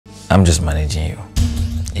I'm just managing you.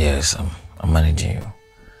 Yes, I'm managing you.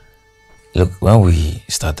 Look, when we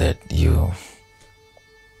started, you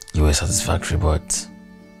were satisfactory, but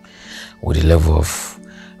with the level of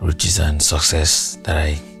riches and success that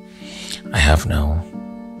I have now,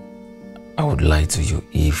 I would lie to you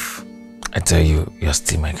if I tell you you're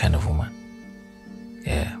still my kind of woman.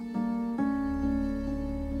 Yeah.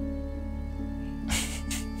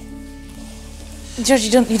 George,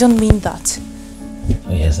 you don't mean that.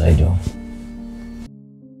 Oh, yes, I do.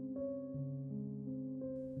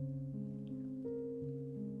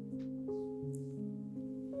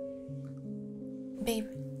 Babe.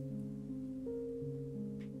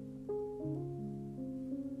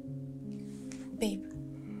 Babe.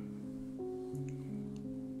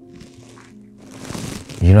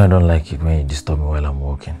 You know I don't like it when you disturb me while I'm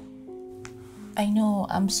walking. I know,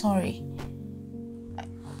 I'm sorry.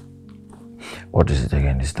 What is it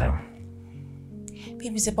again this time?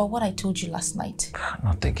 Babe, it's about what I told you last night.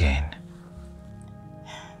 Not again.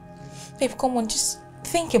 Babe, come on, just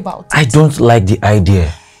think about it. I don't like the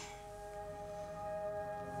idea.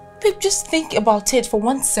 Babe, just think about it for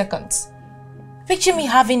 1 second. Picture me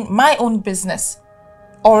having my own business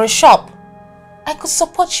or a shop. I could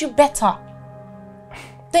support you better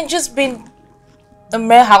than just being a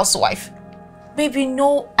mere housewife. Babe, you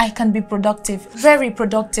know I can be productive, very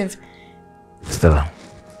productive. Stella,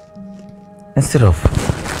 instead of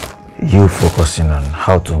you focusing on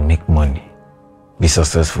how to make money, be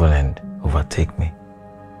successful and overtake me,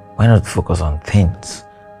 why not focus on things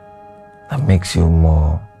that makes you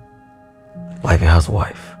more like a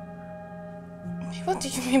housewife? What do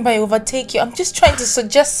you mean by overtake you? I'm just trying to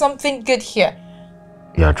suggest something good here.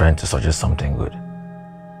 You are trying to suggest something good.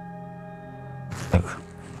 Look,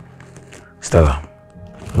 Stella,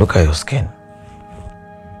 look at your skin.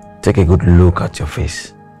 Take a good look at your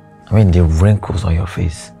face. I mean the wrinkles on your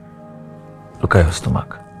face. Look at your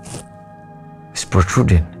stomach. It's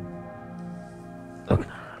protruding. Look,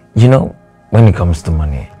 you know, when it comes to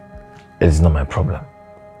money, it's not my problem.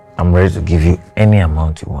 I'm ready to give you any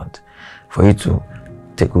amount you want for you to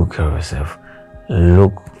take good care of yourself,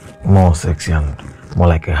 look more sexy and more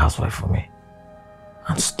like a housewife for me,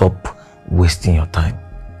 and stop wasting your time.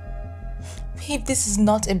 Babe, this is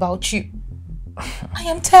not about you. I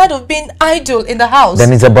am tired of being idle in the house.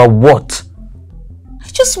 Then it's about what? I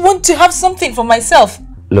just want to have something for myself.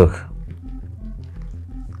 Look,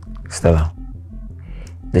 Stella,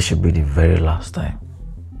 this should be the very last time.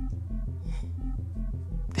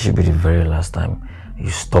 This should be the very last time you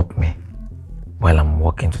stop me while I'm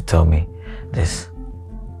walking to tell me this.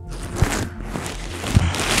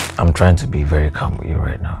 I'm trying to be very calm with you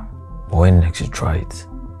right now. But when next you try it,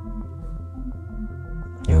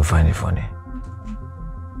 you'll find it funny.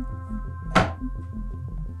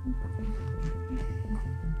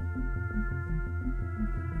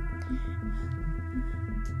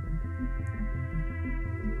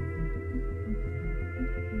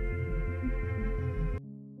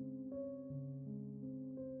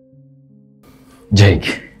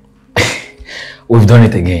 Jake, we've done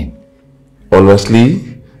it again.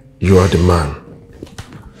 Honestly, you are the man.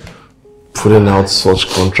 Putting out such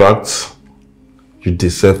contracts, you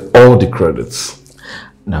deserve all the credits.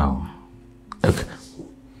 No. Look,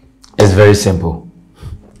 it's very simple.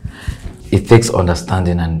 It takes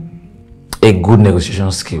understanding and a good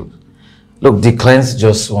negotiation skill. Look, the clients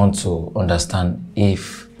just want to understand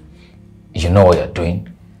if you know what you're doing.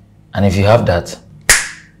 And if you have that,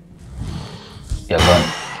 you're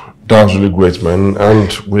gone. That's really great, man.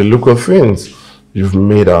 And with the look of things, you've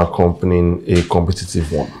made our company a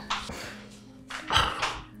competitive one.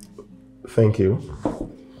 Thank you.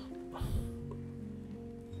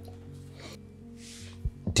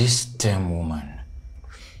 This damn woman.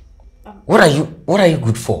 What are you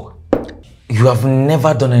good for? You have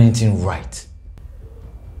never done anything right.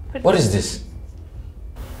 What is this?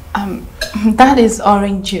 That is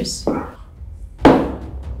orange juice.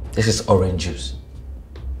 This is orange juice.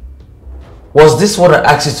 Was this what I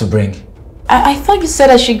asked you to bring? I thought you said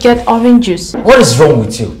I should get orange juice. What is wrong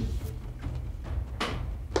with you?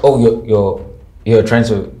 Oh, you're trying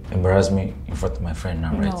to embarrass me in front of my friend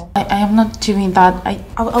now, right? No, I am not doing that.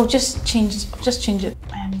 I'll just change it.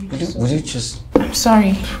 I am really sorry. Would you just... I'm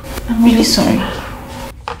sorry. I'm really sorry.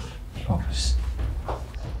 Oh,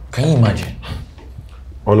 can you imagine?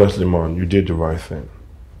 Honestly, man, you did the right thing.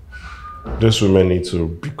 These women need to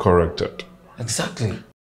be corrected. Exactly.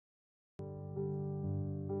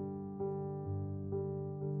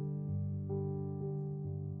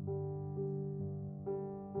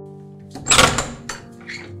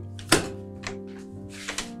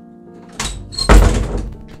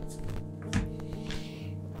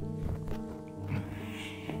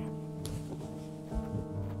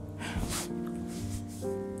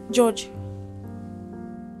 George.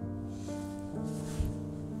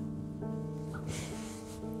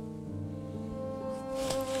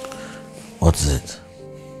 What is it?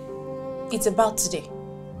 It's about today.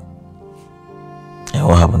 Yeah,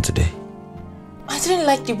 what happened today? I didn't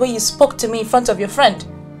like the way you spoke to me in front of your friend.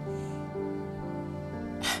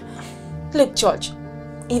 Look, George,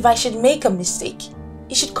 if I should make a mistake,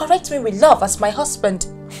 you should correct me with love as my husband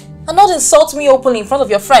and not insult me openly in front of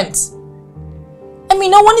your friends. I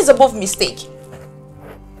mean, no one is above mistake.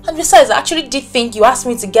 And besides, I actually did think you asked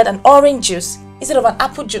me to get an orange juice instead of an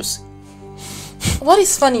apple juice. What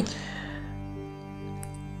is funny?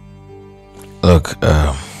 Look,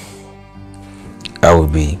 I will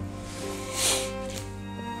be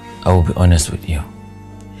honest with you.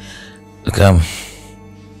 Look,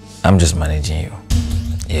 I'm just managing you.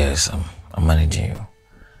 Yes, I'm managing you.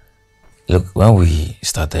 Look, when we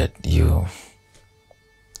started, you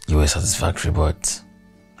were satisfactory, but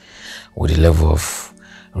with the level of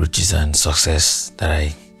riches and success that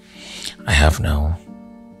I have now,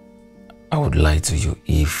 I would lie to you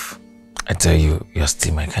if I tell you you're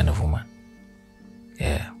still my kind of woman.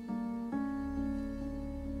 Yeah.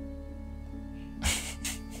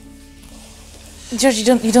 George,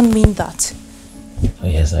 you don't mean that. Oh,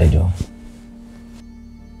 yes, I do.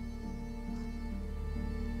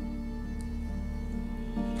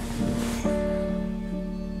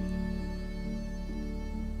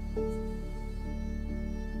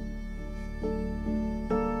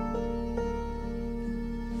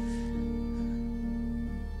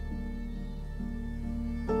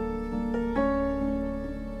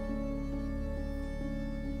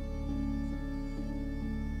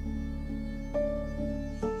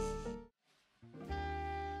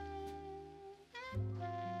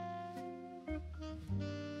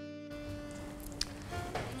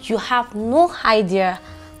 You have no idea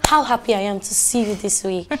how happy I am to see you this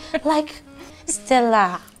way. Like,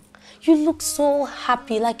 Stella, you look so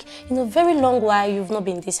happy. Like, in a very long while, you've not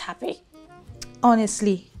been this happy.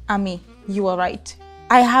 Honestly, Ami, you are right.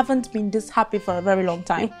 I haven't been this happy for a very long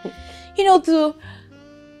time. You know, to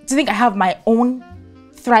think I have my own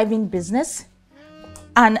thriving business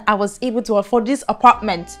and I was able to afford this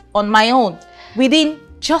apartment on my own within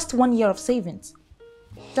just 1 year of savings.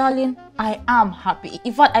 Darling, I am happy.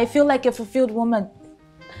 In fact, I feel like a fulfilled woman.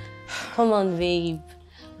 Come on, babe.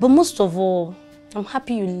 But most of all, I'm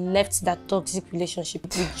happy you left that toxic relationship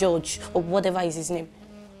with George, or whatever is his name.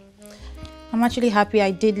 I'm actually happy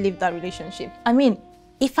I did leave that relationship. I mean,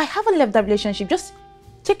 if I haven't left that relationship, just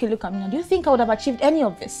take a look at me now. Do you think I would have achieved any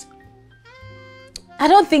of this? I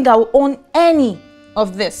don't think I will own any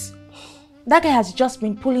of this. That guy has just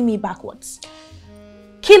been pulling me backwards.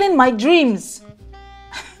 Killing my dreams.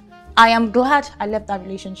 I am glad I left that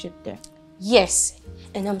relationship there. Yes,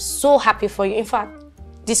 and I'm so happy for you. In fact,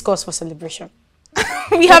 this calls for celebration.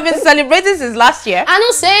 We have been celebrating since last year. I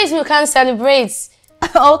know says we can't celebrate.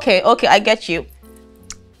 Okay, I get you.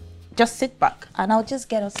 Just sit back and I'll just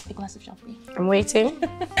get us a glass of champagne. I'm waiting.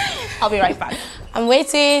 I'll be right back. I'm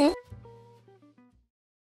waiting.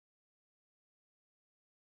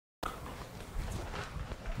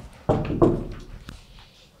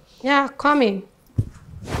 Yeah, come in.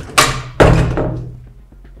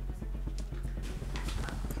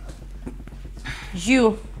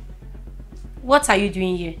 You, what are you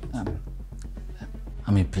doing here?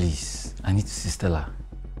 I mean, please, I need to see Stella.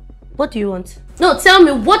 What do you want? No, tell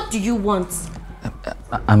me, what do you want?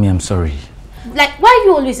 I mean, I'm sorry. Like, why are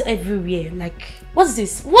you always everywhere? Like, what's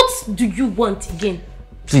this? What do you want again?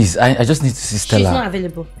 Please, I just need to see Stella. She's not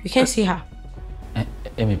available. You can't see her.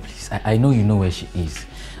 Amy, please, I know you know where she is.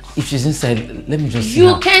 If she's inside, let me just see her.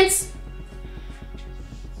 You can't.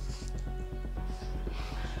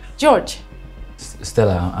 George.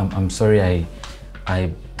 Stella, I'm sorry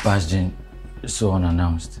I barged in so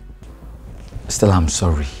unannounced. Stella, I'm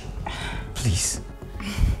sorry. Please.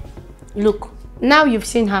 Look, now you've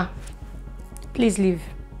seen her. Please leave.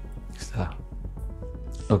 Stella,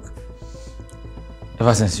 look,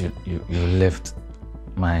 ever since you left,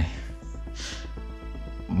 my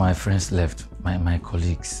friends left, my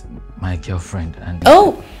colleagues, my girlfriend, and...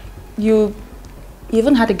 Oh, you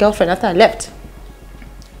even had a girlfriend after I left?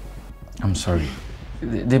 I'm sorry.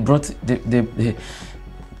 They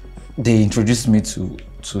introduced me to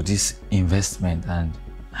this investment, and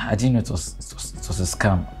I didn't know it was a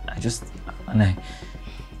scam.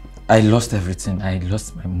 I lost everything. I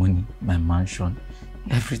lost my money, my mansion,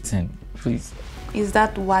 everything. Please. Is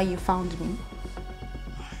that why you found me?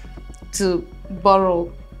 To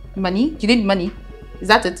borrow money? You need money? Is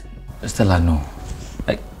that it? Stella, no.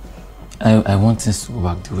 I want things to go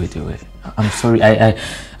back the way they were. I'm sorry. I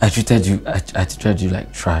treated you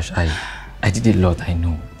like trash. I did a lot, I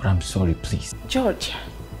know, but I'm sorry, please. George,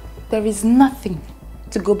 there is nothing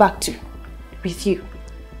to go back to with you.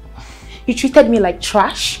 You treated me like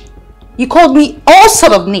trash. You called me all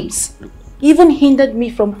sort of names. You even hindered me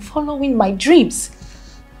from following my dreams.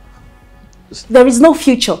 There is no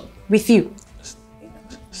future with you.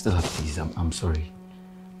 Stella, please, I'm sorry.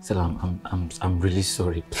 Stella, I'm really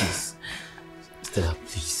sorry, please. Stella,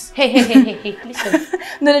 please. Hey, listen.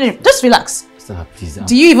 No, just relax. Stella, please.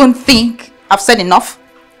 Do you even think I've said enough?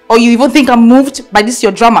 Or you even think I'm moved by this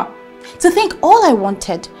your drama? To think all I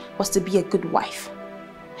wanted was to be a good wife.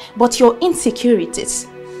 But your insecurities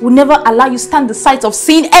will never allow you stand the sight of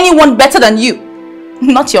seeing anyone better than you.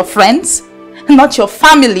 Not your friends, not your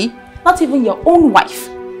family, not even your own wife.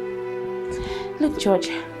 Look, George,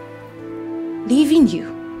 leaving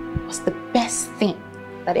you was the best thing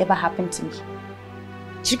that ever happened to me.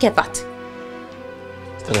 Did you get that?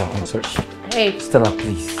 Stella, I'm sorry. Hey. Stella,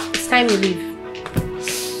 please. It's time you leave.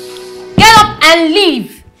 Get up and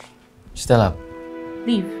leave! Stella.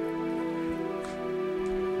 Leave.